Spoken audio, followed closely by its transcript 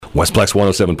Westplex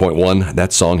 107.1.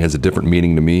 That song has a different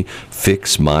meaning to me.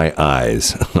 Fix my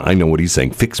eyes. I know what he's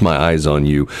saying. Fix my eyes on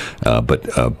you. But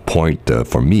point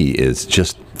for me is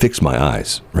just fix my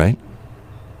eyes, right?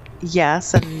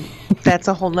 Yes, and that's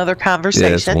a whole nother conversation.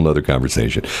 Yeah, it's a whole nother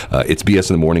conversation. It's BS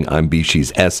in the Morning. I'm B.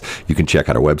 She's S. You can check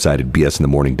out our website at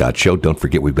bsinthemorning.show. Don't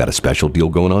forget, we've got a special deal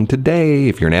going on today.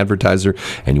 If you're an advertiser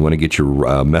and you want to get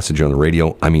your message on the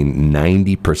radio,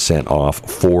 90% off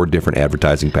 4 different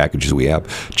advertising packages we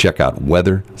have. Check out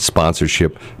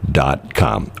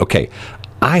weathersponsorship.com. Okay,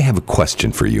 I have a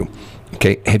question for you.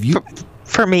 Okay, have you...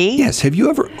 For me? Yes. Have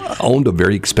you ever owned a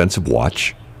very expensive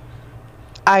watch?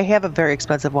 I have a very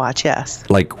expensive watch, yes.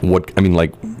 Like what?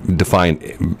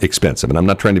 Define expensive. And I'm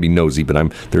not trying to be nosy,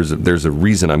 but there's a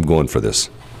reason I'm going for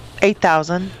this.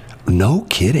 $8,000. No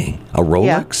kidding. A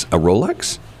Rolex? Yeah. A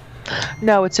Rolex?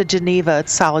 No, it's a Geneva.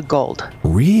 It's solid gold.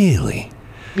 Really?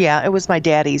 Yeah, it was my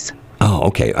daddy's. Oh,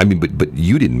 okay. But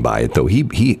you didn't buy it though. He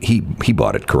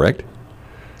bought it, correct?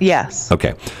 Yes.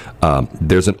 Okay.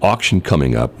 There's an auction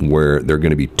coming up where there are going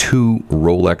to be 2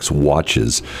 Rolex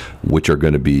watches which are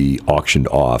going to be auctioned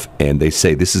off, and they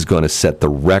say this is going to set the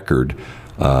record.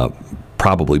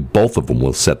 Probably both of them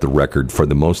will set the record for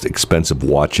the most expensive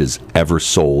watches ever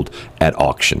sold at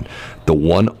auction. The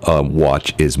one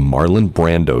watch is Marlon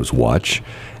Brando's watch.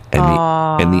 And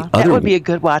the other, that would be a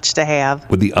good watch to have.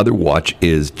 Well, the other watch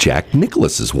is Jack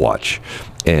Nicklaus's watch.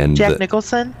 And Jack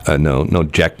Nicholson? No,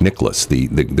 Jack Nicklaus, the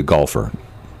golfer.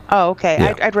 Oh, okay.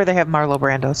 Yeah. I'd rather have Marlon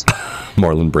Brando's.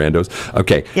 Marlon Brando's?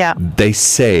 Okay. Yeah. They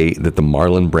say that the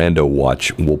Marlon Brando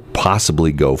watch will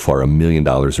possibly go for $1 million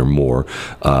or more.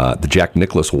 The Jack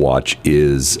Nicklaus watch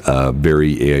is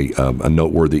very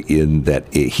noteworthy in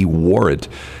that he wore it.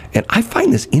 And I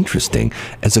find this interesting.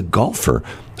 As a golfer,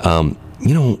 I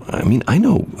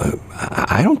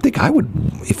don't think I would,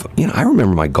 I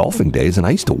remember my golfing days and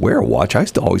I used to wear a watch. I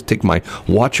used to always take my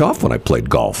watch off when I played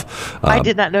golf. I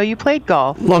did not know you played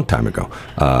golf. Long time ago.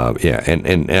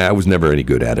 And I was never any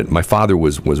good at it. My father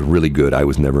was really good. I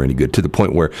was never any good, to the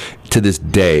point where, to this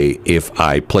day, if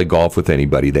I play golf with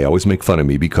anybody, they always make fun of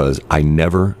me because I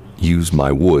never use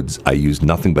my woods. I use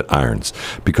nothing but irons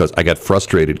because I got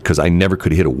frustrated because I never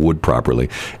could hit a wood properly,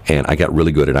 and I got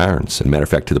really good at irons. As a matter of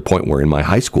fact, to the point where in my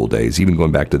high school days, even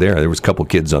going back to there was a couple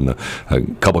kids a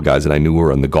couple guys that I knew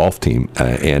were on the golf team,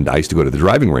 and I used to go to the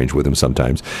driving range with them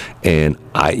sometimes, and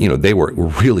they were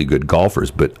really good golfers,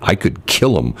 but I could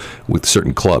kill them with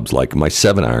certain clubs. Like my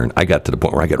 7-iron, I got to the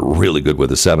point where I got really good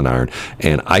with a 7-iron,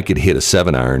 and I could hit a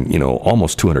 7-iron,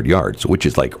 almost 200 yards, which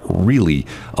is like really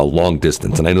a long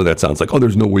distance. And I know that sounds like,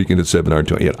 there's no way you can hit 7-iron.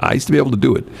 Yeah, I used to be able to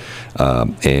do it.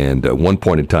 And at one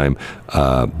point in time,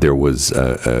 there was,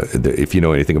 if you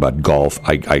know anything about golf,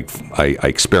 I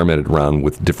experimented around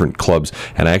with different clubs,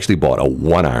 and I actually bought a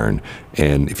 1-iron.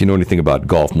 And if you know anything about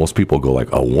golf, most people go like,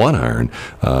 a 1-iron?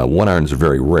 1-irons are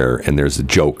very rare, and there's a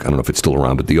joke, I don't know if it's still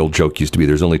around, but the old joke used to be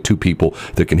there's only 2 people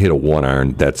that can hit a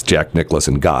 1-iron. That's Jack Nicklaus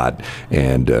and God.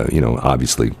 And,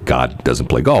 obviously God doesn't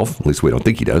play golf, at least we don't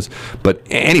think he does. But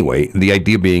anyway, the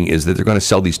idea being is that they're going to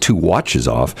sell these 2 watches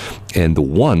off, and the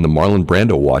Marlon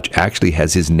Brando watch, actually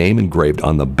has his name engraved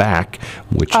on the back,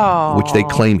 which they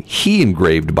claim he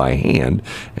engraved by hand.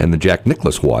 And the Jack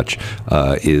Nicklaus watch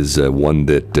is one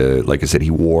that, like I said,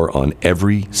 he wore on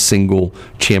every single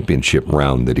championship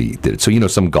round that he did. So,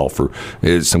 some golf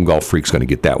freak's going to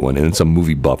get that one, and some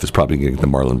movie buff is probably going to get the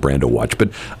Marlon Brando watch.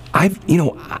 But I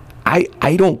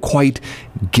don't quite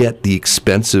get the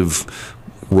expensive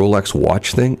Rolex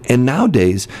watch thing. And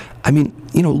nowadays,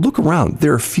 look around.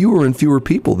 There are fewer and fewer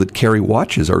people that carry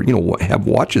watches or, have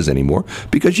watches anymore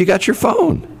because you got your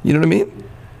phone. You know what I mean?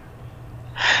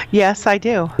 Yes, I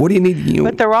do. What do you need?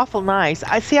 But they're awful nice.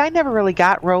 I never really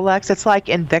got Rolex. It's like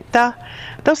Invicta.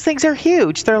 Those things are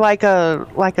huge. They're like a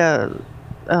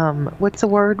what's the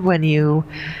word when you...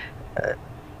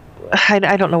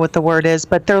 I don't know what the word is,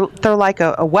 but they're like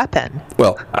a weapon.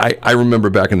 Well, I remember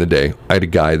back in the day, I had a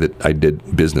guy that I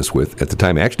did business with at the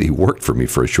time. Actually, he worked for me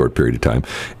for a short period of time,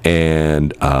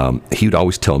 and he would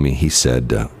always tell me. He says,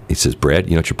 "Brad,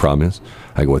 you know what your problem is?"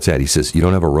 I go, "What's that?" He says, "You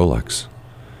don't have a Rolex."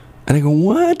 And I go,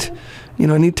 "What?"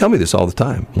 And he'd tell me this all the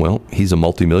time. Well, he's a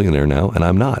multimillionaire now, and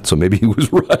I'm not. So maybe he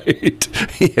was right.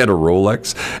 He had a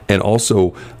Rolex, and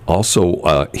also,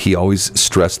 he always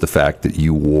stressed the fact that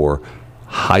you wore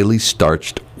highly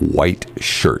starched white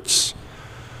shirts.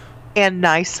 And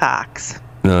nice socks.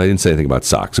 No, I didn't say anything about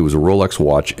socks. It was a Rolex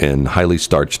watch and highly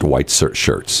starched white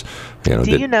shirts. Do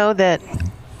you know that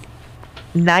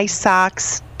nice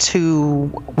socks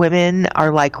to women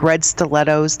are like red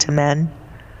stilettos to men?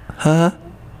 Huh?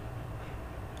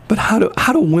 But how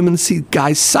do women see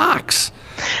guys' socks?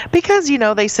 Because,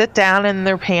 they sit down and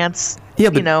their pants,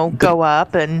 go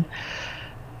up and,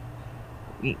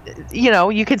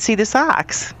 you can see the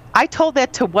socks. I told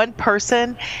that to one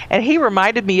person, and he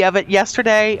reminded me of it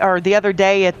yesterday or the other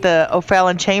day at the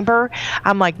O'Fallon Chamber.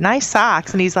 I'm like, nice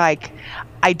socks. And he's like,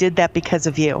 I did that because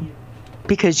of you.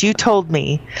 Because you told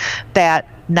me that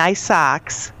nice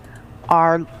socks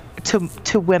are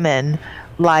to women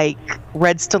like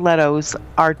red stilettos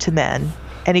are to men.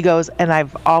 And he goes, and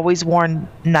I've always worn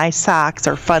nice socks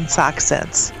or fun socks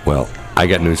since. Well, I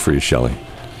got news for you, Shelley.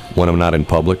 When I'm not in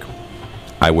public,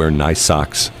 I wear nice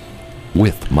socks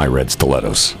with my red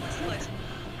stilettos.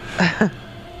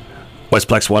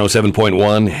 Westplex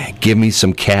 107.1, give me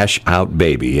some cash out,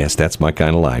 baby. Yes, that's my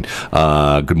kind of line.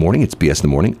 Good morning, it's BS in the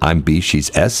Morning. I'm B,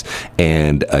 she's S,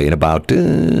 and in about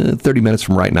 30 minutes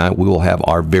from right now, we will have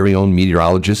our very own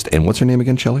meteorologist, and what's her name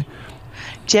again, Shelley?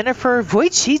 Jennifer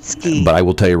Wojcicki. But I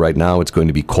will tell you right now, it's going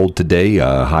to be cold today.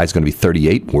 High is going to be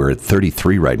 38. We're at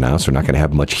 33 right now, so we're not going to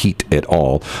have much heat at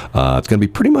all. It's going to be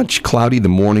pretty much cloudy. The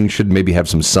morning should maybe have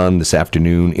some sun this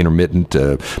afternoon, intermittent.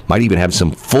 Might even have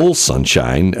some full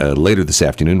sunshine later this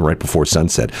afternoon, right before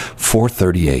sunset.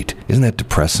 4:38. Isn't that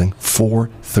depressing?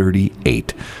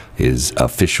 4:38 is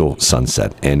official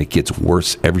sunset, and it gets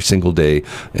worse every single day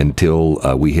until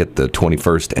we hit the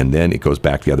 21st, and then it goes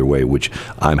back the other way, which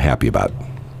I'm happy about.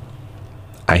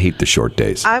 I hate the short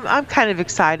days. I'm kind of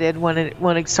excited when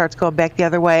it starts going back the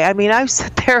other way. I mean, I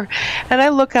sit there and I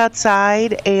look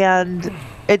outside, and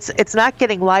it's not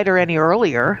getting lighter any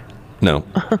earlier. No.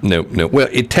 Well,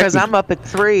 because I'm up at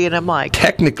 3, and I'm like,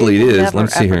 technically it is. Let me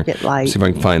see here. See if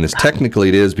I can find this. Technically,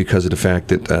 it is because of the fact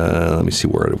that let me see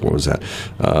where was that.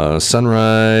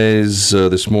 Sunrise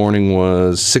this morning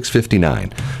was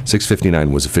 6:59.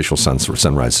 6:59 was official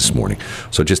sunrise this morning.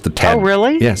 So just the tad. Oh,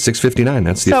 really? Yeah, 6:59.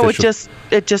 That's the so official. So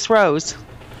it just rose.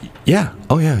 Yeah.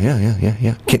 Oh yeah.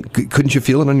 Couldn't you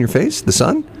feel it on your face? The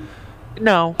sun?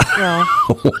 No. I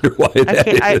wonder why that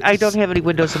is. I don't have any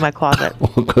windows in my closet.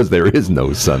 Because there is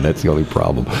no sun. That's the only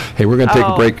problem. Hey, we're going to take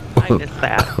a break. I missed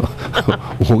that.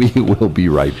 We will be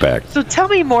right back. So tell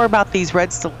me more about these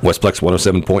red stilettos. Westplex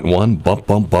 107.1, bump,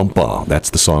 bump, bump, bump.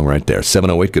 That's the song right there.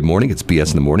 7:08, good morning. It's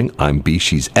BS in the Morning. I'm B,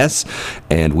 she's S.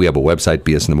 And we have a website,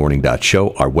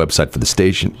 bsinthemorning.show. Our website for the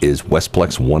station is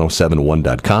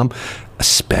westplex1071.com. A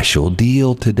special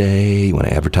deal today. You want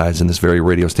to advertise in this very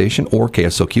radio station or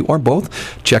KSOQ or both?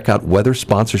 Check out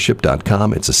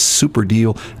weathersponsorship.com. It's a super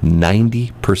deal.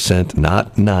 90%,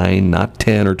 not 9, not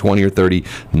 10 or 20 or 30,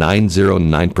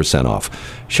 909% off.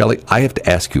 Shelley, I have to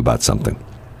ask you about something.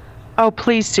 Oh,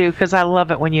 please do, because I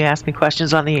love it when you ask me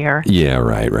questions on the air. Yeah,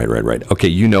 right.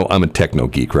 Okay, I'm a techno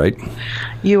geek, right?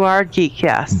 You are a geek,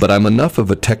 yes. But I'm enough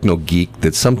of a techno geek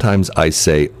that sometimes I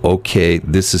say, okay,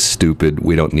 this is stupid.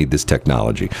 We don't need this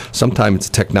technology. Sometimes it's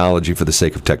technology for the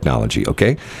sake of technology,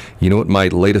 okay? You know what my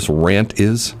latest rant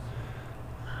is?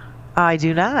 I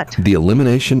do not. The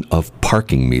elimination of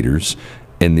parking meters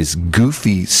and this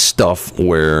goofy stuff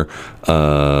where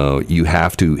you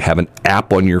have to have an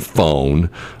app on your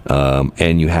phone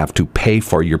and you have to pay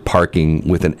for your parking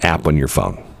with an app on your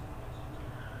phone.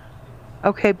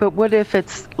 Okay, but what if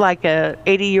it's like a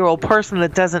 80-year-old person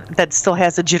that still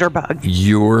has a jitterbug?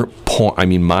 Your point. I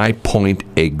mean, my point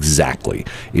exactly.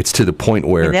 It's to the point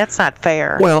where that's not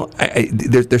fair. Well,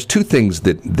 there's two things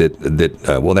that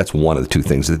that's one of the two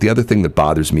things. The other thing that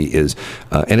bothers me is,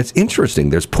 and it's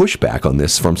interesting. There's pushback on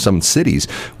this from some cities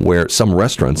where some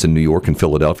restaurants in New York and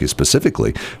Philadelphia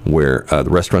specifically, where the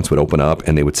restaurants would open up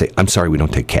and they would say, "I'm sorry, we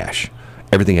don't take cash.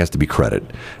 Everything has to be credit."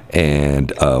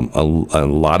 And a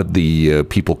lot of the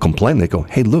people complain. They go,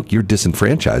 hey, look, you're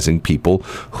disenfranchising people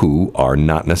who are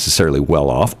not necessarily well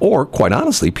off, or quite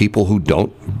honestly, people who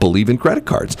don't believe in credit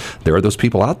cards. There are those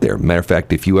people out there. Matter of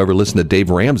fact, if you ever listen to Dave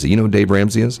Ramsey, you know who Dave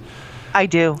Ramsey is? I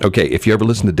do. Okay, if you ever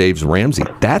listen to Dave Ramsey,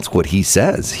 that's what he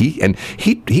says.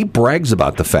 He brags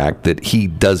about the fact that he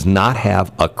does not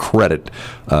have a credit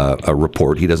a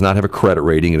report. He does not have a credit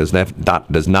rating. He does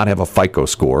not have a FICO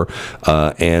score,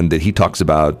 and that he talks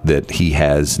about that he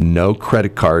has no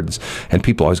credit cards. And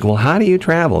people always go, well, how do you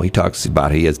travel? He talks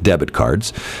about he has debit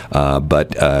cards, but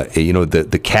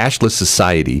the cashless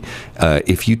society.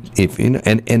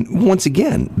 And once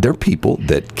again, there are people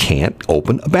that can't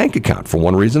open a bank account for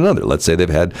one reason or another. Let's let's say they've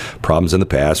had problems in the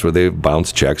past where they've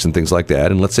bounced checks and things like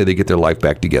that, and let's say they get their life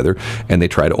back together and they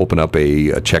try to open up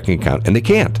a checking account and they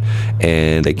can't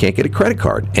get a credit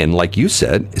card. And like you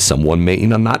said, someone may,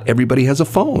 not everybody has a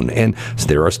phone, and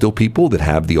there are still people that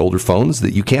have the older phones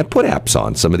that you can't put apps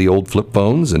on. Some of the old flip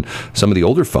phones and some of the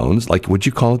older phones, like what'd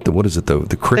you call it?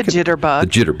 The Cricket? The Jitterbug. The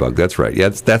Jitterbug, that's right. Yeah,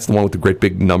 that's the one with the great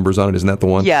big numbers on it. Isn't that the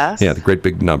one? Yes. Yeah, the great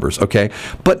big numbers. Okay.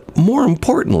 But more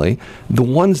importantly, the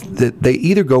ones that they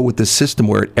either go with the system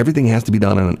where everything has to be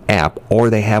done on an app, or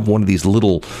they have one of these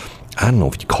little, I don't know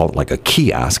if you call it like a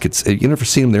kiosk. It's, you never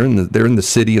see them. They're in the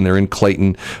city and they're in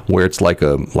Clayton, where it's like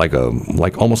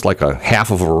almost like a half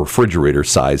of a refrigerator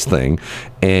size thing,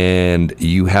 and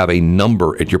you have a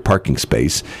number at your parking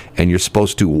space, and you're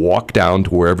supposed to walk down to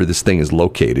wherever this thing is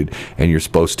located, and you're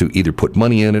supposed to either put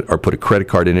money in it or put a credit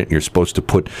card in it, and you're supposed to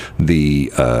put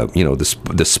the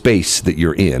the space that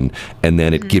you're in, and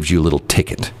then it gives you a little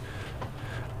ticket.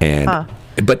 And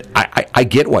but I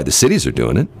get why the cities are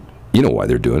doing it. You know why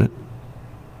they're doing it.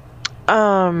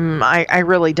 I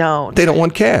really don't. They don't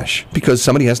want cash because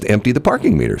somebody has to empty the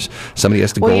parking meters. Somebody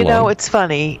has to go along. Well, it's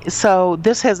funny. So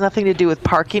this has nothing to do with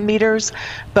parking meters,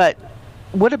 but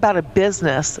what about a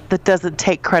business that doesn't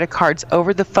take credit cards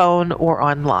over the phone or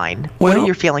online? What are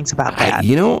your feelings about that?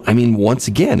 Once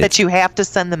again, that you have to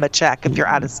send them a check if you're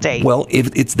out of state. Well,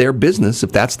 if it's their business,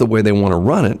 if that's the way they want to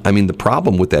run it, the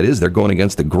problem with that is they're going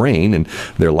against the grain, and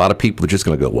there are a lot of people that are just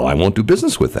going to go, well, I won't do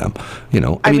business with them.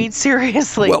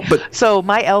 Seriously. Well, so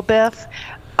my Elbeth,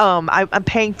 I'm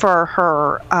paying for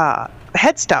her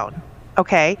headstone.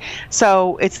 Okay,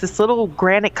 so it's this little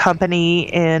granite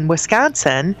company in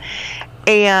Wisconsin,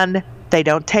 and they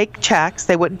don't take checks.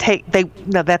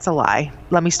 No, that's a lie.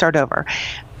 Let me start over.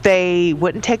 They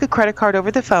wouldn't take a credit card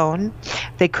over the phone.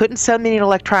 They couldn't send me an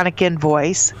electronic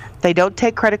invoice. They don't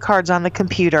take credit cards on the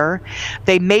computer.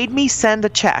 They made me send a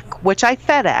check, which I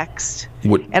FedExed.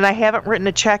 And I haven't written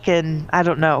a check in,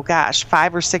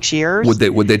 5 or 6 years.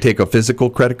 Would they take a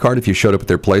physical credit card if you showed up at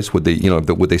their place? Would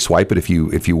they swipe it if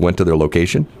you went to their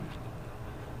location?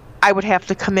 I would have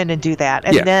to come in and do that,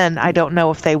 and then I don't know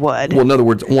if they would. Well, in other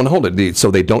words, hold it. So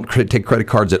they don't take credit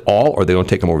cards at all, or they don't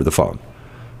take them over the phone?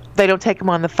 They don't take them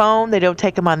on the phone. They don't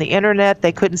take them on the internet.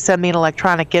 They couldn't send me an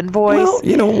electronic invoice.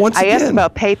 Well, once again, I asked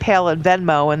about PayPal and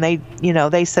Venmo, and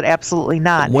they said absolutely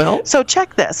not. Well, so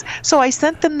check this. So I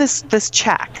sent them this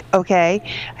check. Okay,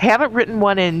 I haven't written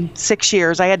one in 6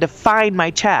 years. I had to find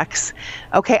my checks.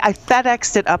 Okay, I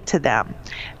FedExed it up to them.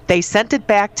 They sent it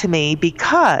back to me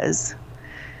because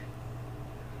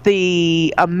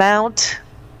the amount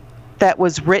that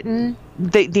was written,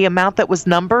 the amount that was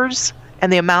numbers,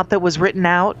 and the amount that was written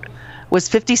out was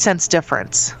 50 cents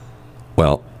difference.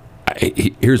 Well,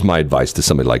 here's my advice to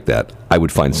somebody like that. I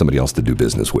would find somebody else to do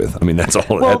business with. That's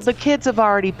all. Well, the kids have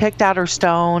already picked out her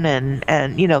stone,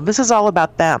 and this is all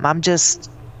about them. I'm just,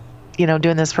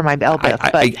 doing this for my Elbeth.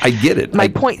 I get it. My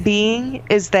point being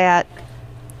is that,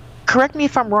 correct me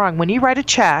if I'm wrong, when you write a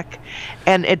check,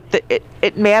 and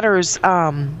it matters,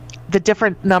 the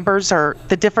different numbers are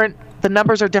the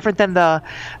numbers are different than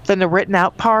the written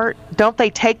out part. Don't they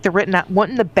take the written out?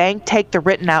 Wouldn't the bank take the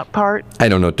written out part? I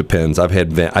don't know. It depends. I've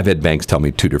had banks tell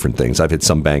me two different things. I've had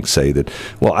some banks say that.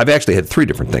 Well, I've actually had three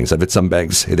different things. I've had some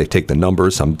banks say they take the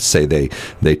numbers. Some say they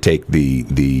take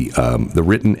the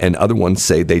written, and other ones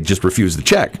say they just refuse the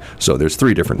check. So there's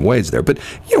three different ways there. But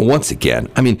once again,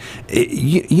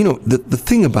 the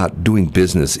thing about doing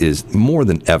business is more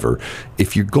than ever,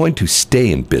 if you're going to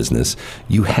stay in business,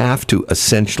 you have to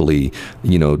essentially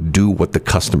do what the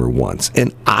customer wants.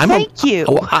 And Thank you.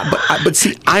 But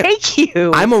see, Thank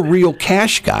you. I'm a real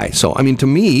cash guy. So to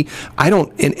me, I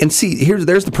don't. And see,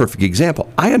 there's the perfect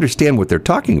example. I understand what they're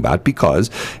talking about, because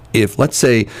if let's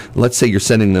say you're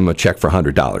sending them a check for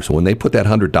 $100, when they put that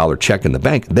 $100 check in the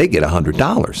bank, they get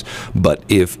 $100. But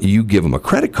if you give them a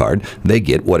credit card, they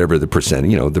get whatever the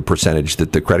percentage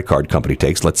that the credit card company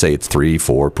takes. Let's say it's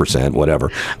 3-4%,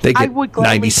 whatever. They get 96%. I would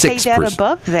gladly pay that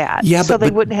above that. Yeah, so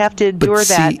they wouldn't have to endure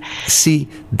that. See,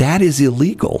 that is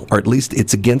illegal, or at least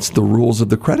it's against the rules of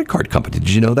the credit card company. Did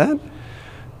you know that?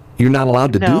 You're not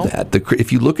allowed to do that.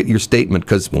 If you look at your statement,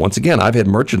 because once again, I've had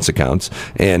merchants accounts,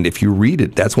 and if you read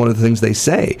it, that's one of the things they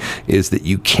say, is that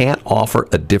you can't offer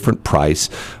a different price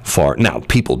for, now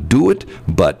people do it,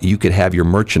 but you could have your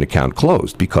merchant account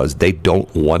closed because they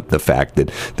don't want the fact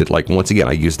that like, once again,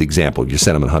 I used the example, you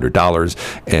sent them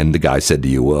 $100 and the guy said to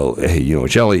you, well, hey,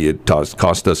 Shelley, it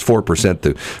cost us 4%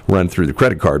 to run through the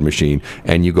credit card machine,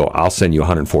 and you go, I'll send you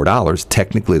 $104.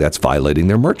 Technically, that's violating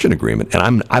their merchant agreement. And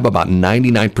I'm about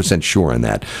 99% 100% sure on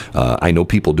that. I know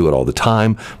people do it all the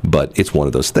time, but it's one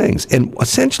of those things. And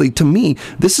essentially, to me,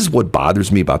 this is what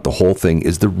bothers me about the whole thing,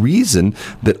 is the reason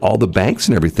that all the banks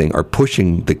and everything are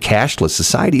pushing the cashless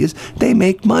society is they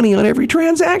make money on every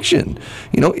transaction.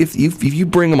 If you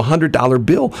bring them a $100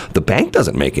 bill, the bank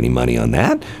doesn't make any money on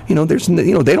that. They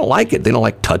don't like it. They don't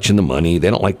like touching the money. They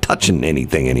don't like touching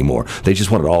anything anymore. They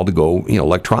just want it all to go,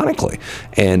 electronically.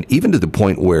 And even to the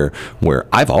point where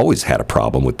I've always had a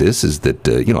problem with this is that,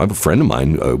 I have a friend of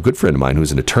mine, a good friend of mine,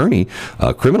 who's an attorney,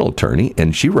 a criminal attorney,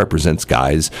 and she represents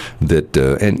guys that,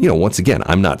 once again,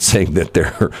 I'm not saying that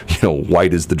they're,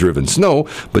 white as the driven snow,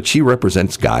 but she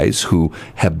represents guys who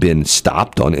have been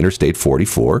stopped on Interstate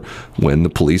 44 when the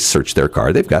police search their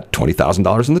car. They've got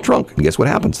 $20,000 in the trunk. And guess what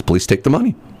happens? The police take the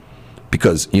money.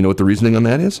 Because you know what the reasoning on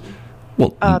that is?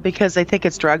 Well, because they think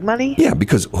it's drug money? Yeah,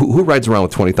 because who rides around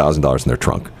with $20,000 in their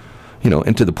trunk?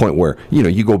 And to the point where,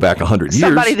 you go back 100 years.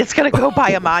 Somebody that's going to go buy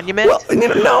a monument. Well,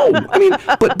 no. I mean,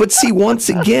 but see, once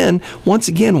again,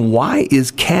 why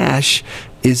is cash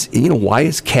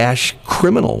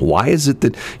criminal? Why is it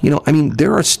that,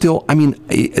 there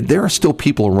are still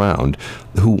people around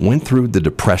who went through the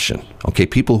Depression. Okay,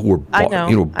 people who were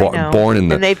born in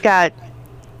the, and they've got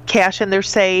cash in their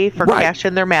safe or cash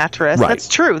in their mattress. Right. That's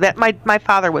true. That my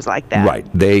father was like that. Right.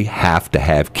 They have to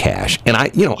have cash. And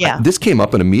this came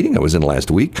up in a meeting I was in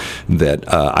last week that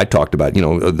I talked about.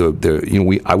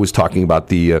 I was talking about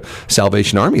the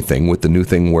Salvation Army thing with the new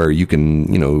thing where you can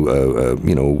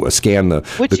scan the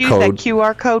use code. That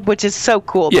QR code, which is so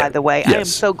cool, by the way. Yes. I am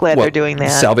so glad they're doing that.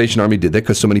 Salvation Army did that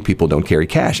because so many people don't carry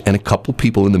cash, and a couple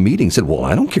people in the meeting said, "Well,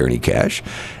 I don't carry any cash."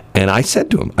 And I said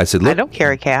to him, "Look, I don't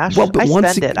carry cash. I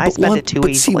spend it too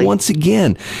easily." But see, once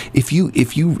again, if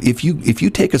you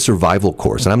take a survival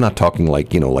course, and I'm not talking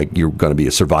like you're going to be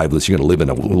a survivalist, you're going to live in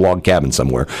a log cabin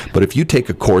somewhere. But if you take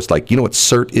a course like what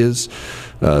CERT is,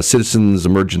 Citizens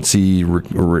Emergency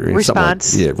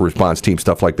Response, response team,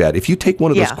 stuff like that. If you take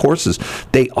one of those courses,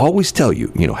 they always tell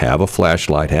you, have a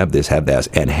flashlight, have this, have that,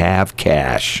 and have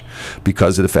cash,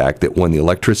 because of the fact that when the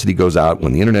electricity goes out,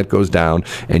 when the internet goes down,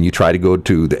 and you try to go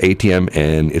to the ATM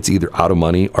and it's either out of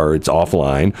money or it's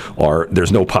offline or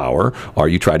there's no power, or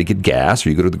you try to get gas or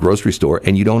you go to the grocery store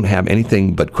and you don't have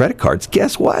anything but credit cards,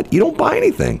 guess what? You don't buy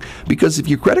anything, because if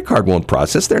your credit card won't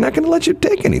process, they're not going to let you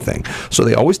take anything. So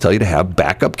they always tell you to have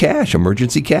backup cash,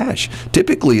 emergency cash,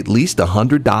 typically at least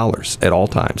 $100 at all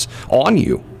times on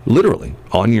you. Literally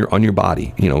on your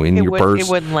body, in your purse.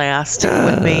 It wouldn't last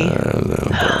with me.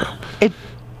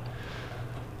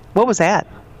 What was that?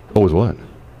 What was what?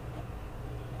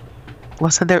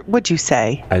 Listen, what'd you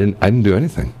say? I didn't do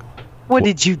anything. What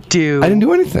did you do? I didn't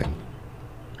do anything.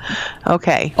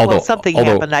 Okay. Something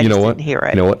happened. I just didn't hear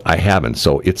it. You know what? I haven't.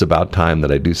 So it's about time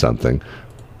that I do something.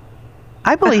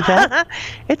 I believe that.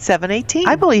 It's 7:18.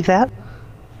 I believe that.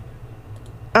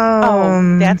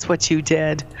 That's what you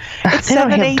did. It's 7:18. They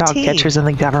don't have dog catchers in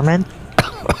the government.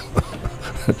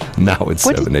 Now it's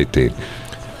 7:18.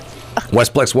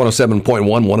 Westplex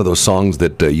 107.1, one of those songs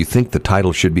that you think the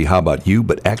title should be How About You,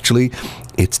 but actually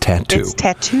it's Tattoo. It's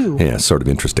Tattoo. Yeah, sort of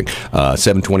interesting.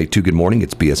 7:22, good morning.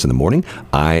 It's BS in the Morning.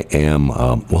 I am,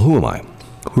 who am I?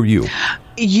 Who are you?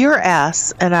 You're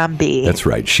S and I'm B. That's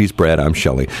right. She's Brad, I'm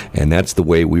Shelley, and that's the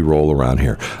way we roll around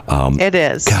here. It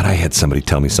is. God, I had somebody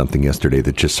tell me something yesterday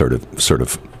that just sort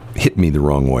of hit me the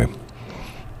wrong way.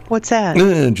 What's that?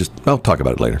 I'll talk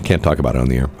about it later. Can't talk about it on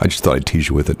the air. I just thought I'd tease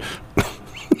you with it.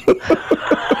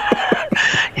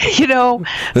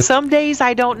 Some days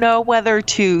I don't know whether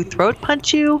to throat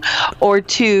punch you or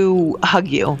to hug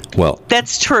you. Well,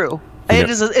 that's true. It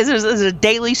is a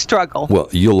daily struggle. Well,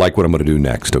 you'll like what I'm going to do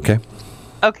next, okay?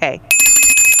 Okay.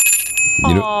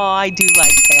 I do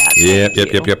like that.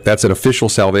 Yep. That's an official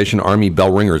Salvation Army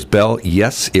bell ringer's bell.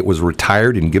 Yes, it was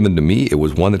retired and given to me. It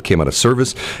was one that came out of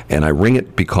service, and I ring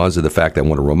it because of the fact that I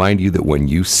want to remind you that when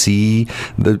you see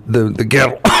the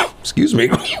kettle, excuse me.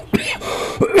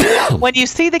 When you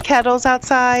see the kettles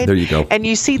outside, there you go, and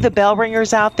you see the bell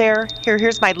ringers out there,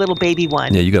 here's my little baby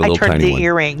one. Yeah, you got a little tiny one. I turned the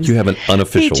earrings. You have an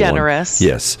unofficial one. Be generous.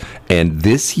 Yes, and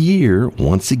this year,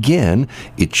 once again,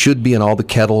 it should be in all the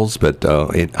kettles, but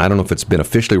I don't know if it's been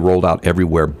officially rolled out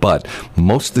everywhere, but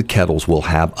most of the kettles will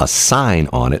have a sign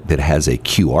on it that has a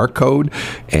QR code,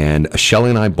 and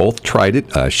Shelley and I both tried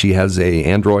it. She has a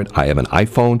Android, I have an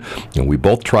iPhone, and we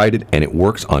both tried it, and it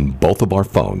works on both of our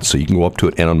phones, so you can go up to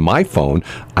it, and on my phone,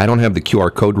 I don't have the QR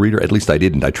code reader, at least I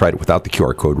didn't. I tried it without the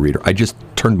QR code reader. I just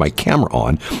turned my camera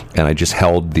on, and I just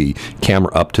held the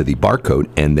camera up to the barcode,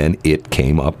 and then it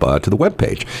came up to the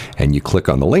webpage. And you click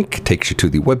on the link, takes you to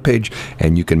the webpage,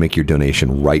 and you can make your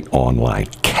donation right online.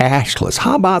 Cashless.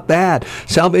 How about that?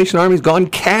 Salvation Army's gone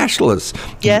cashless.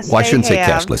 Yes, well, I shouldn't say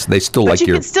have. cashless. They still but like you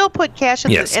your... can still put cash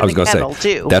in, Yes, in I was the going to kettle,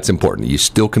 say, too. that's important. You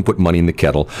still can put money in the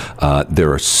kettle.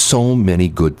 There are so many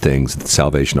good things that the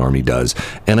Salvation Army does.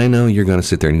 And I know you're going to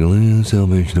sit there and go,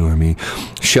 Salvation Army.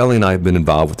 Shelley and I have been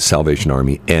involved with the Salvation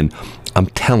Army, and I'm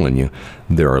telling you,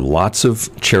 there are lots of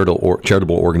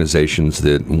charitable organizations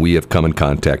that we have come in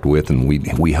contact with, and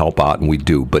we help out, and we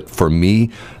do. But for me,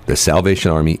 the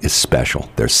Salvation Army is special.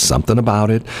 There's something about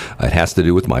it. It has to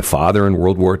do with my father in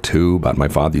World War II. My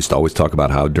father used to always talk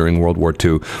about how during World War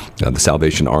II, the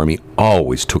Salvation Army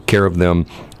always took care of them.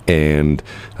 And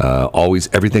always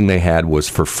everything they had was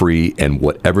for free, and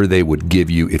whatever they would give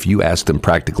you, if you asked them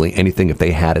practically anything, if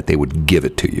they had it, they would give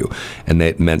it to you. And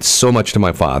that meant so much to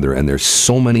my father, and there's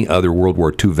so many other World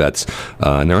War II vets,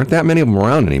 and there aren't that many of them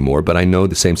around anymore, but I know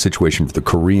the same situation for the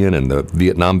Korean and the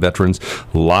Vietnam veterans.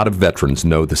 A lot of veterans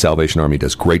know the Salvation Army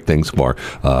does great things for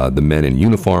the men in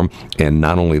uniform, and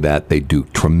not only that, they do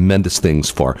tremendous things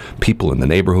for people in the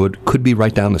neighborhood, could be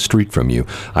right down the street from you.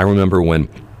 I remember when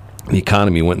the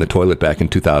economy went in the toilet back in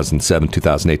 2007,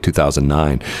 2008,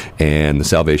 2009, and the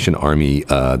Salvation Army,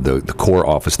 the Corps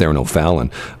office there in O'Fallon,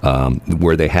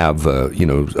 where they have,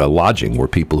 a lodging where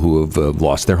people who have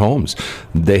lost their homes.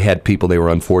 They had people they were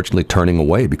unfortunately turning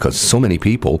away because so many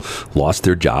people lost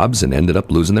their jobs and ended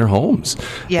up losing their homes.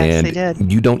 Yes, and they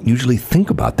did. You don't usually think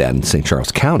about that in St.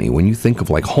 Charles County. When you think of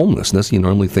like homelessness, you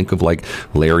normally think of like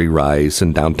Larry Rice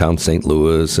and downtown St.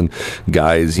 Louis and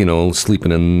guys,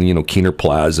 sleeping in, Keener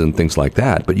Plaza and things like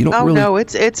that, but you don't really... Oh, no,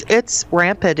 it's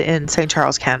rampant in St.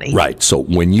 Charles County. Right. So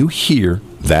when you hear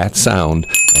that sound,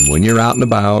 and when you're out and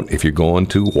about, if you're going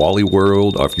to Wally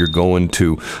World, or if you're going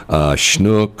to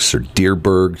Schnucks or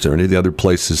Deerbergs or any of the other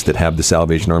places that have the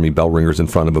Salvation Army bell ringers in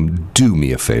front of them, do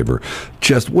me a favor.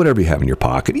 Just whatever you have in your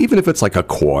pocket, even if it's like a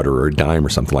quarter or a dime or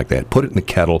something like that, put it in the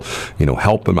kettle,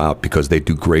 help them out because they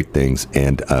do great things.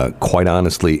 And quite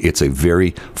honestly, it's a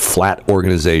very flat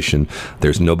organization.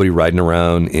 There's nobody riding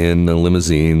around in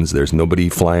limousines. There's nobody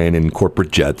flying in corporate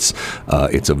jets.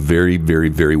 It's a very, very,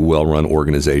 very well-run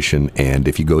organization. And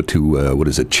if you go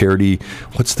to, Charity,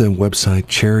 what's the website?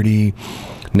 Charity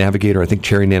Navigator, I think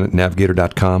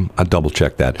charitynavigator.com. I'll double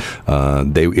check that.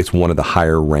 It's one of the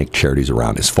higher ranked charities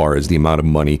around as far as the amount of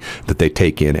money that they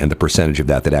take in and the percentage of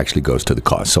that actually goes to the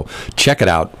cause. So check it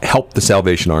out. Help the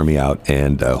Salvation Army out.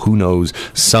 And who knows,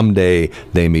 someday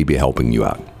they may be helping you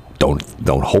out.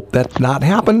 Don't hope that not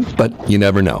happen, but you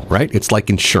never know, right? It's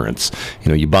like insurance.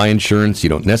 You buy insurance, you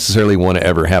don't necessarily want to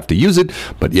ever have to use it,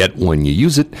 but yet when you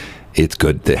use it, it's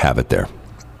good to have it there.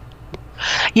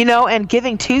 And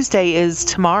Giving Tuesday is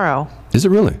tomorrow. Is it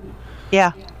really?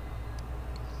 Yeah.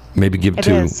 Maybe give it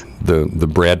to the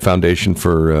Brad Foundation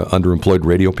for underemployed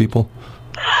radio people?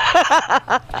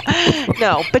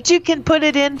 No, but you can put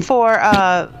it in for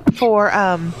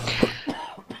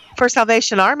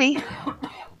Salvation Army.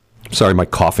 Sorry, my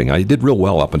coughing. I did real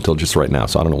well up until just right now,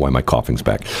 so I don't know why my coughing's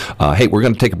back. Hey, we're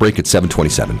going to take a break at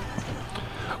 7:27.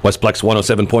 Westplex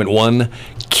 107.1,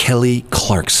 Kelly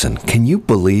Clarkson. Can you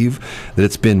believe that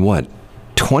it's been,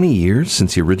 20 years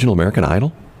since the original American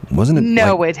Idol? Wasn't it?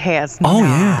 No, it has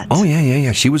not. Oh,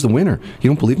 yeah. She was the winner. You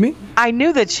don't believe me? I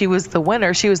knew that she was the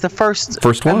winner. She was the first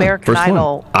one. American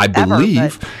Idol I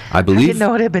believe. I didn't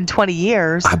know it had been 20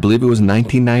 years. I believe it was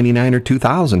 1999 or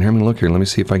 2000. Here, look here. Let me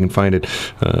see if I can find it.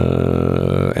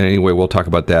 Anyway, we'll talk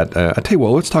about that. I'll tell you what,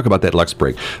 let's talk about that next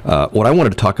break. What I wanted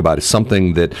to talk about is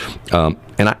something that...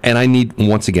 And I need,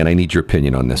 once again, I need your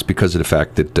opinion on this because of the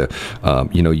fact that,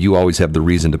 you always have the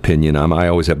reasoned opinion. I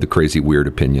always have the crazy, weird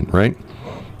opinion, right?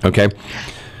 Okay?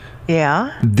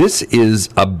 Yeah. This is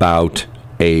about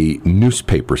a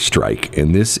newspaper strike,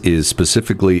 and this is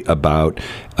specifically about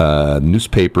a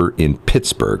newspaper in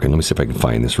Pittsburgh. And let me see if I can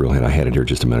find this real. I had it here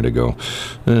just a minute ago.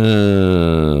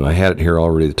 I had it here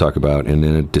already to talk about, and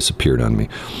then it disappeared on me.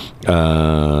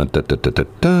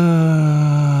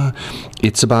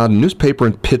 It's about a newspaper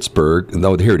in Pittsburgh.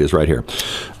 No, here it is, right here.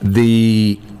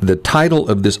 The title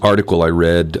of this article I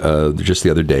read just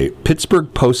the other day: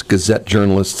 Pittsburgh Post-Gazette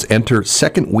journalists enter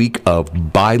second week of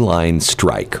byline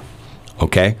strike.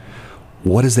 Okay?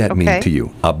 What does that mean to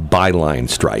you? A byline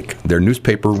strike. They're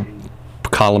newspaper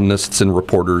columnists and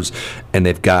reporters, and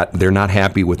they're not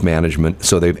happy with management,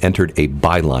 so they've entered a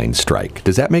byline strike.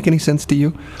 Does that make any sense to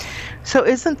you? So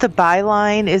isn't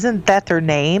that their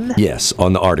name? Yes,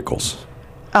 on the articles.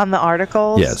 On the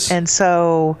articles? Yes. And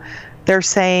so they're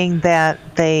saying that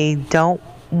they don't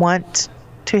want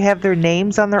to have their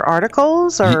names on their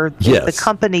articles, or yes. is the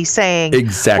company saying,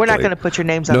 exactly, we're not going to put your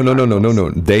names on No.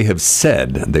 articles?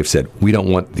 They've said, we don't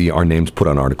want our names put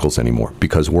on articles anymore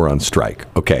because we're on strike.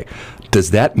 Okay.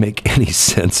 Does that make any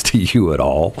sense to you at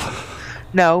all?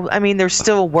 No, I mean, they're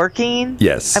still working.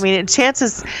 Yes. I mean,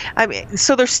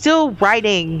 so they're still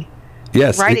writing.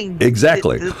 Yes,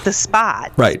 exactly the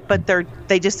spot, right? But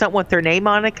they just don't want their name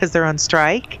on it because they're on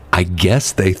strike. I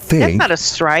guess they think that's not a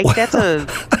strike. That's a.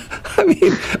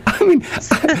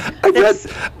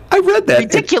 I read that.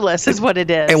 Ridiculous is what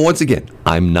it is. And once again,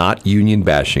 I'm not union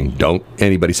bashing. Don't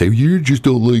anybody say you just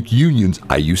don't like unions.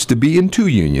 I used to be in 2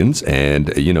 unions,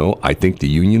 and I think the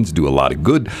unions do a lot of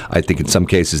good. I think in some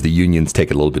cases the unions take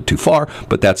it a little bit too far,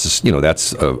 but that's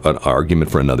an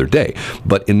argument for another day.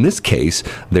 But in this case,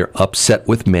 they're upset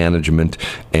with management,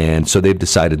 and so they've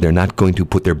decided they're not going to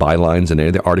put their bylines in any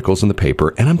of the articles in the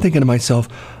paper. And I'm thinking to myself,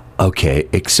 okay,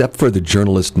 except for the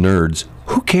journalist nerds,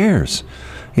 who cares?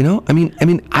 I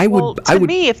would. To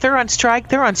me, if they're on strike,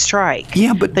 they're on strike.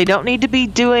 Yeah, but they don't need to be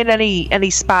doing any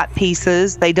spot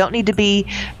pieces. They don't need to be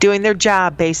doing their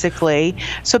job, basically.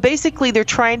 So basically, they're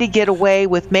trying to get away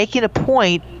with making a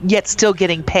point, yet still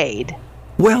getting paid.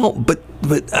 Well, but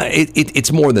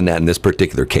it's more than that in this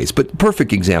particular case. But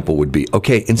perfect example would be,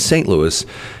 okay, in St. Louis,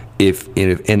 can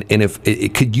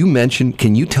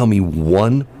you tell me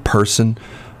one person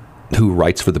who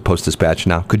writes for the Post-Dispatch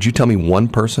now? Could you tell me one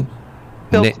person?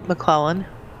 Bill McClellan.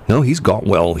 No, he's gone.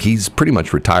 Well, he's pretty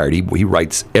much retired. He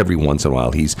writes every once in a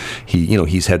while. He's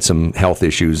had some health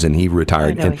issues and he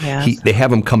retired. I know, and they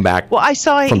have him come back. Well, I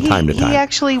saw from time to time. He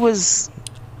actually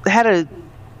had a.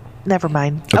 Never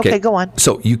mind. Okay, go on.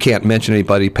 So you can't mention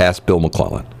anybody past Bill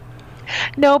McClellan.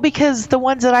 No, because the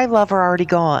ones that I love are already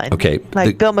gone. Okay,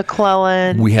 like Bill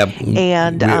McClellan. We have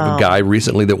a guy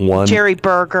recently that won. Jerry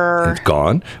Berger. It's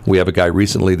gone. We have a guy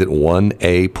recently that won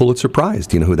a Pulitzer Prize.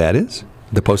 Do you know who that is?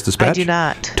 The Post-Dispatch? I do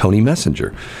not. Tony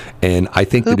Messenger. And I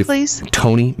think Who, please?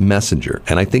 Tony Messenger.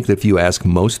 And I think that if you ask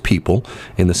most people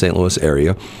in the St. Louis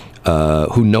area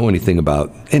who know anything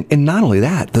about, and not only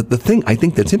that, the thing I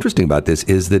think that's interesting about this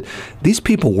is that these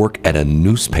people work at a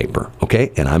newspaper,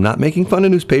 okay? And I'm not making fun of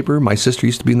newspaper. My sister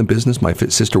used to be in the business. My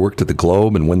sister worked at the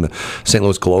Globe, and when the St.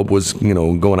 Louis Globe was,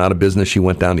 going out of business, she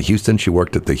went down to Houston. She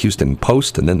worked at the Houston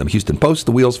Post, and then the Houston Post,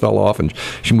 the wheels fell off, and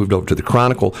she moved over to the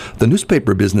Chronicle. The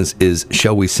newspaper business is,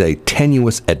 shall we say,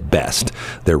 tenuous at best.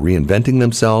 They're reinventing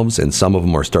themselves, and some of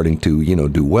them are starting to,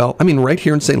 do well. I mean, right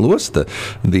here in St. Louis,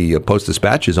 the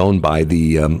Post-Dispatch is owned by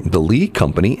the Lee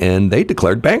Company, and they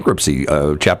declared bankruptcy,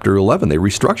 Chapter 11. They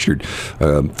restructured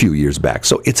a few years back.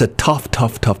 So it's a tough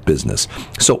business.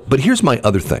 So, but here's my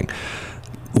other thing.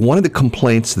 One of the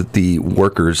complaints that the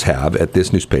workers have at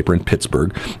this newspaper in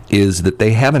Pittsburgh is that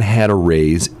they haven't had a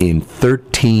raise in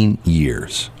 13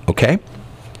 years. Okay?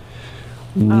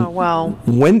 Oh, well.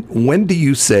 When do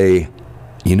you say,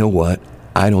 you know what?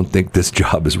 I don't think this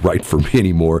job is right for me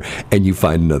anymore, and you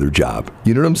find another job?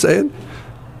 You know what I'm saying?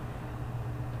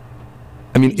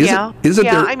 I mean, isn't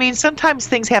there? I mean, sometimes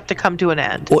things have to come to an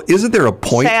end. Well, isn't there a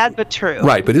point? Sad but true.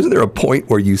 Right, but isn't there a point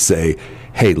where you say,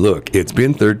 hey, look, it's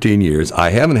been 13 years. I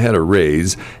haven't had a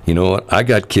raise. You know what? I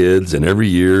got kids, and every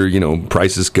year,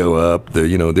 prices go up.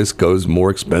 This goes more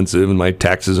expensive, and my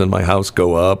taxes on my house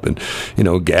go up, and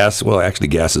gas. Well, actually,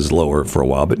 gas is lower for a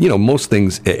while, but most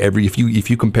things. If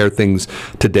you compare things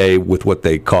today with what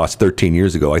they cost 13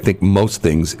 years ago, I think most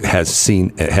things have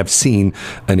seen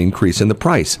an increase in the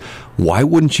price. Why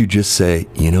wouldn't you just say,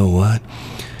 you know what?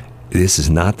 This is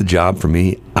not the job for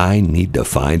me. I need to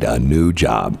find a new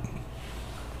job.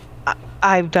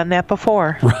 I've done that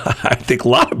before. I think a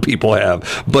lot of people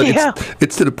have, but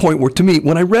it's to the point where, to me,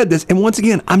 when I read this, and once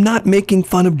again, I'm not making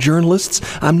fun of journalists.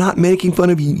 I'm not making fun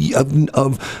of the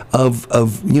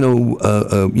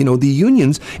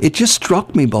unions. It just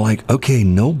struck me, but okay,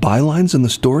 no bylines in the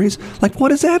stories. What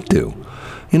does that do?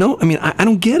 I mean, I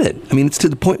don't get it. I mean, it's to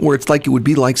the point where it's like it would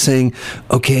be like saying,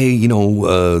 okay,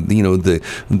 the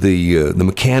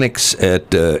mechanics at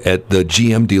the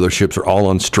GM dealerships are all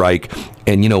on strike,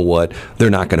 and you know what?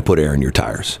 They're not going to put air in your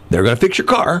tires. They're going to fix your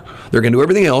car. They're going to do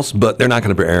everything else, but they're not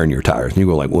going to put air in your tires. And you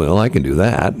go well, I can do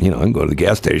that. I can go to the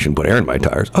gas station, put air in my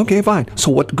tires. Okay, fine. So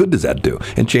what good does that do?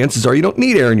 And chances are you don't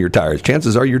need air in your tires.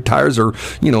 Chances are your tires are,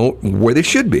 where they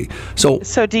should be. So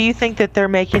do you think that they're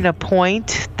making a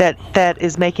point that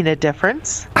is making a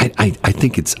difference? I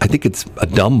think it's a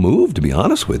dumb move, to be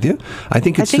honest with you. I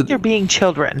think they're being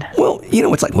children. Well,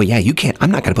 it's like, well, yeah, you can't.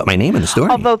 I'm not going to put my name in the story.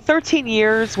 Although 13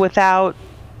 years without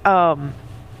a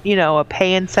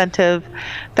pay incentive,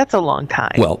 that's a long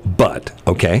time. Well, but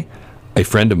okay, a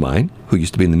friend of mine who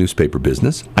used to be in the newspaper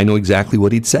business, I know exactly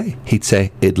what he'd say. He'd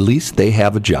say, at least they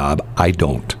have a job, I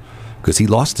don't. Because he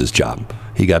lost his job.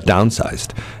 He got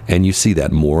downsized. And you see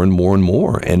that more and more and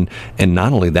more. And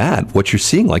not only that, what you're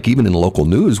seeing, like even in local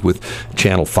news with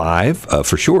Channel 5,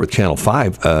 for sure with Channel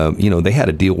 5, they had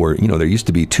a deal where, there used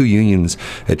to be two unions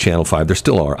at Channel 5. There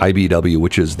still are, IBW,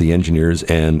 which is the engineers,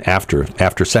 and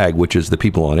After SAG, which is the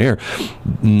people on air.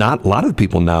 Not a lot of the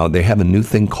people now, they have a new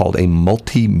thing called a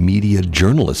multimedia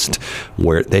journalist,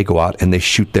 where they go out and they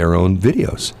shoot their own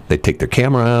videos. They take their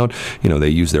camera out, they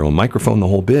use their own microphone, the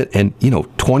whole bit. And,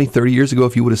 20, 30 years ago,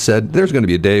 if you would have said, there's going to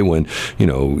be a day when,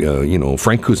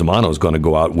 Frank Cusimano is going to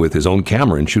go out with his own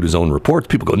camera and shoot his own reports,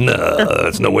 people go, no,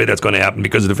 there's no way that's going to happen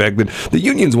because of the fact that the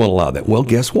unions won't allow that. Well,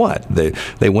 guess what?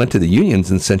 They went to the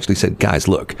unions and essentially said, guys,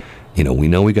 look, we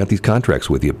know we got these contracts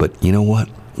with you, but you know what?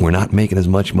 We're not making as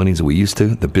much money as we used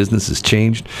to. The business has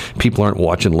changed. People aren't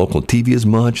watching local TV as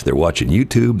much. They're watching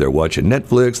YouTube. They're watching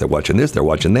Netflix. They're watching this. They're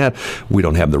watching that. We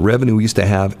don't have the revenue we used to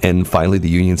have. And finally, the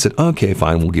union said, okay,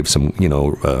 fine, we'll give some,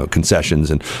 concessions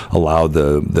and allow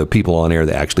the people on air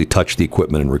to actually touch the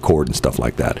equipment and record and stuff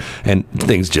like that. And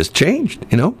things just changed,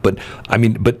 But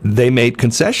they made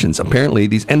concessions. Apparently,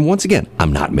 and once again,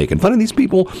 I'm not making fun of these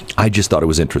people. I just thought it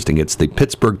was interesting. It's the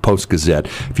Pittsburgh Post-Gazette.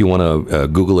 If you want to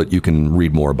Google it, you can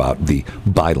read more about the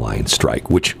byline strike,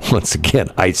 which once again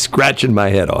I scratch in my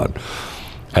head on.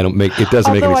 It doesn't make any sense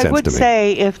to me. Although I would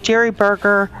say if Jerry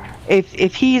Berger,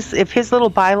 if his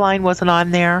little byline wasn't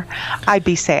on there, I'd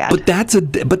be sad. But that's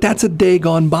a day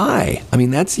gone by. I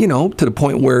mean, that's to the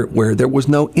point where there was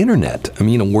no internet. I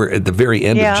mean, where at the very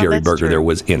end of Jerry Berger there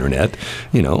was internet.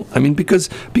 I mean, because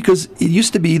it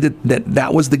used to be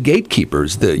that was the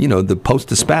gatekeepers. The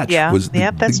Post-Dispatch was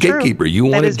the gatekeeper. True. You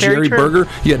wanted Jerry Berger,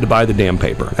 you had to buy the damn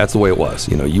paper. That's the way it was.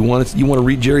 You want to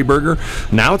read Jerry Berger.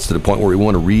 Now it's to the point where we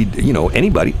want to read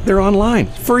anybody. They're online,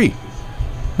 free,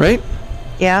 right?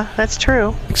 Yeah, that's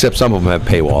true. Except some of them have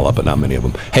paywall up, but not many of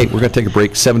them. Hey, we're going to take a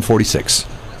break. 7:46.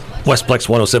 Westplex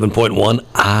 107.1.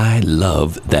 I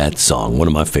love that song. One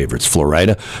of my favorites.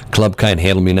 Florida. Club Can't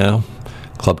Handle Me Now.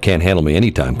 Club can't handle me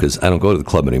anytime because I don't go to the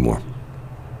club anymore.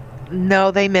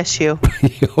 No, they miss you.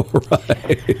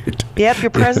 Right. Yep, your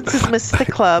presence is missed at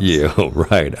the clubs. Yeah,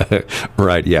 right.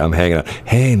 Right, yeah, I'm hanging out.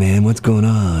 Hey, man, what's going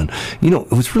on?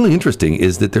 What's really interesting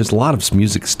is that there's a lot of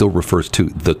music still refers to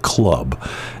the club.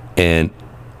 And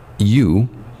you,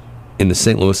 in the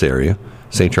St. Louis area,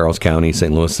 St. Charles County,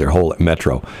 St. Louis, their whole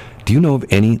metro, do you know of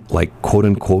any, quote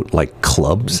unquote,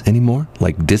 clubs anymore?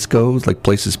 Like discos, like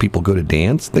places people go to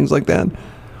dance, things like that?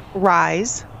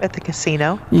 Rise at the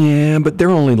casino. Yeah, but they're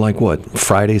only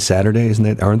Friday, Saturday, isn't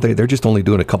it? Aren't they? They're just only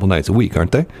doing a couple nights a week,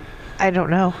 aren't they? I don't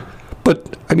know.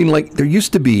 But, there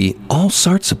used to be all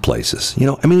sorts of places,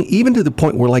 even to the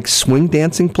point where, swing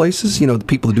dancing places, the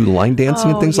people who do line dancing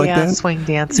and things like that. Swing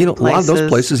dancing places. A lot of those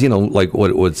places,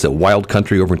 what's a Wild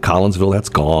Country over in Collinsville, that's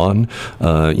gone.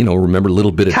 Remember a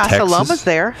little bit of Casa Texas. Loma's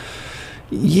there.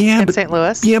 Yeah, in St.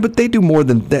 Louis. Yeah, but they do more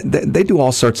than that. They do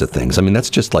all sorts of things. I mean, that's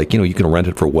just you can rent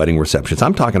it for wedding receptions.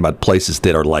 I'm talking about places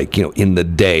that are in the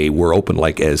day we're open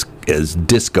as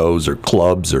discos or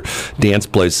clubs or dance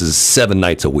places 7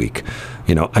 nights a week.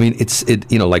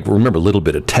 Remember a little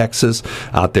bit of Texas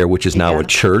out there, which is now a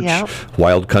church. Yeah.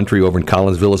 Wild Country over in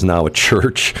Collinsville is now a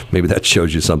church. Maybe that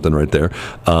shows you something right there.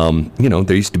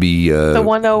 There used to be the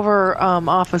one over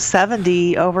off of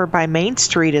 70 over by Main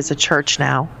Street is a church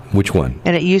now. Which one?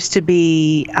 And it used to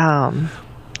be.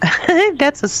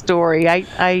 That's a story.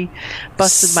 I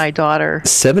busted my daughter.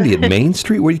 70 at Main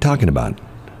Street? What are you talking about?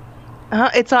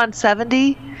 It's on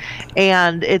 70,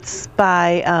 and it's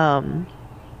by.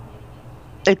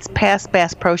 It's past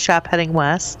Bass Pro Shop heading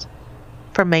west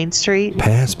from Main Street.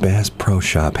 Past Bass Pro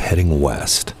Shop heading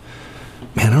west.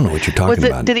 Man, I don't know what you're talking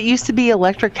about. Did it used to be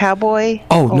Electric Cowboy?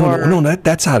 Oh, no,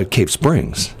 that's out of Cave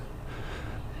Springs.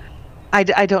 I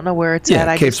don't know where it's at.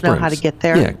 I just know how to get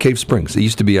there. Yeah, Cave Springs. It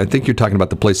used to be, I think you're talking about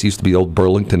the place that used to be the old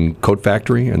Burlington Coat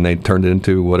Factory, and they turned it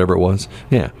into whatever it was.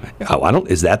 Yeah.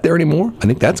 Is that there anymore? I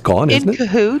think that's gone, isn't it? In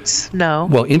Cahoots? No.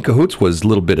 Well, In Cahoots was a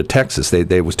little bit of Texas.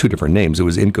 They was two different names. It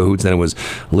was In Cahoots, then it was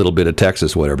a little bit of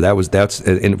Texas, whatever.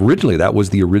 And originally that was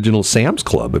the original Sam's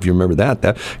Club, if you remember that.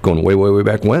 That going way, way, way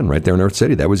back when, right there in Earth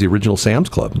City. That was the original Sam's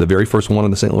Club, the very first one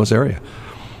in the St. Louis area.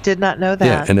 Did not know that.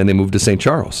 Yeah, and then they moved to St.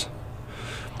 Charles.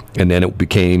 And then it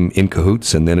became In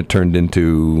Cahoots, and then it turned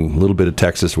into a little bit of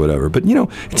Texas, whatever. But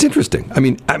it's interesting. I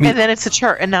mean, and then it's a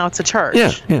church, and now it's a church.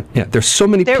 Yeah. There's so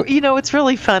many. It's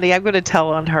really funny. I'm going to tell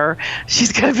on her.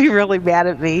 She's going to be really mad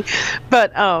at me.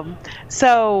 But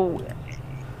so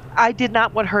I did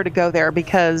not want her to go there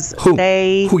because Who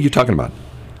are you talking about?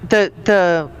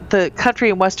 The the country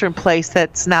and western place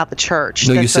that's now the church.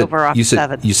 No, that's over off you said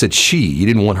 7th. you said she. You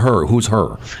didn't want her. Who's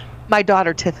her? My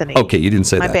daughter Tiffany. Okay, you didn't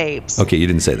say my that. babes. Okay, you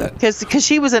didn't say that. Because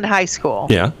she was in high school.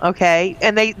 Yeah. Okay,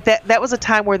 and that was a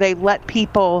time where they let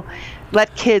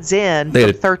kids in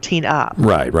from 13 up.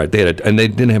 Right. They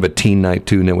didn't have a teen night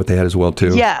too. Isn't that what they had as well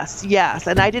too? Yes.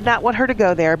 And I did not want her to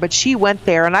go there, but she went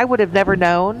there, and I would have never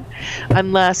known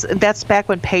unless that's back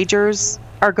when pagers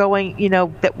are going,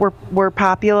 that were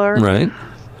popular. Right.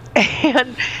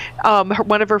 And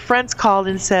one of her friends called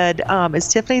and said, is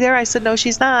Tiffany there? I said, no,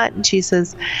 she's not. And she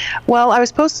says, well, I was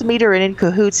supposed to meet her in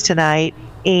Cahoots tonight,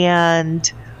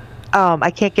 and I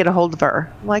can't get a hold of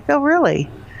her. I'm like, oh, really?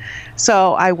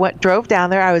 So I drove down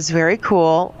there. I was very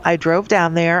cool. I drove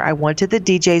down there. I went to the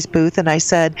DJ's booth, and I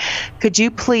said, could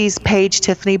you please page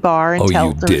Tiffany Barr and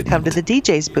tell her to come to the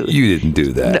DJ's booth? You didn't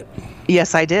do that. No,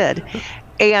 yes, I did.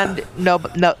 And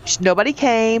nobody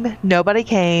came.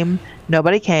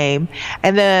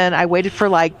 And then I waited for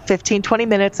like 15, 20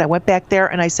 minutes. I went back there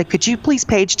and I said, could you please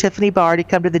page Tiffany Barr to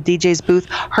come to the DJ's booth?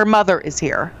 Her mother is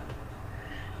here.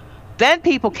 Then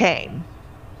people came.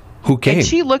 Who came? And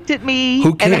she looked at me.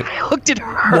 Who came? And I looked at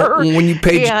her. When you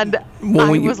paged, and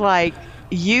I was like,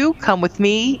 you come with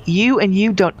me.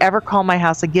 You don't ever call my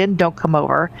house again. Don't come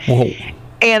over. Whoa.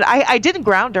 And I didn't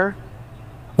ground her.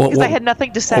 Because I had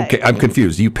nothing to say. Okay, I'm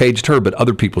confused. You paged her, but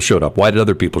other people showed up. Why did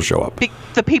other people show up?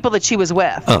 The people that she was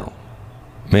with. Oh,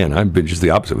 man, I've been just the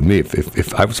opposite with me.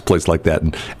 If I was a place like that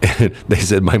and they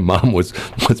said my mom was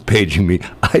paging me,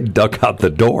 I'd duck out the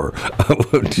door.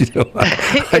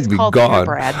 I'd be gone.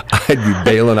 I'd be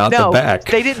bailing out the back.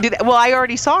 They didn't do that. Well, I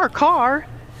already saw her car.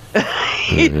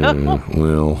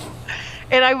 Well.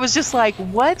 And I was just like,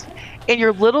 what? In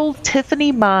your little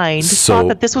Tiffany mind thought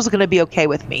that this was going to be okay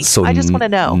with me. So I just want to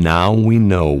know. Now we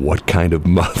know what kind of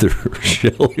mother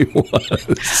Shelley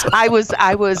was. I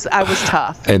was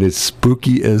tough. And it's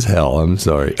spooky as hell. I'm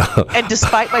sorry. And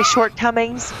despite my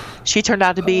shortcomings, she turned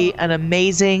out to be an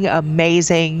amazing,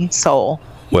 amazing soul.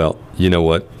 Well, you know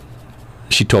what?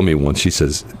 She told me once, she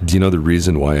says, do you know the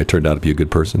reason why I turned out to be a good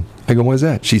person? I go, why is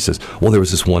that? She says, well, there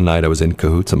was this one night I was in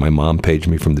Cahoots and my mom paged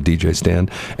me from the DJ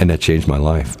stand and that changed my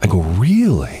life. I go,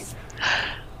 really?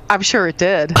 I'm sure it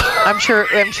did. I'm sure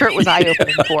it was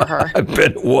eye-opening for her. I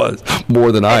bet it was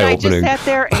more than eye-opening. I just sat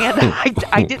there and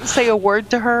I didn't say a word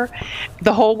to her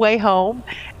the whole way home.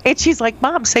 And she's like,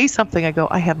 Mom, say something. I go,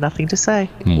 I have nothing to say.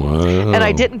 Wow. And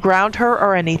I didn't ground her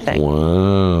or anything.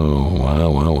 Wow.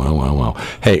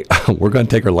 Hey, we're going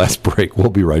to take our last break. We'll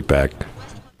be right back.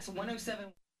 107.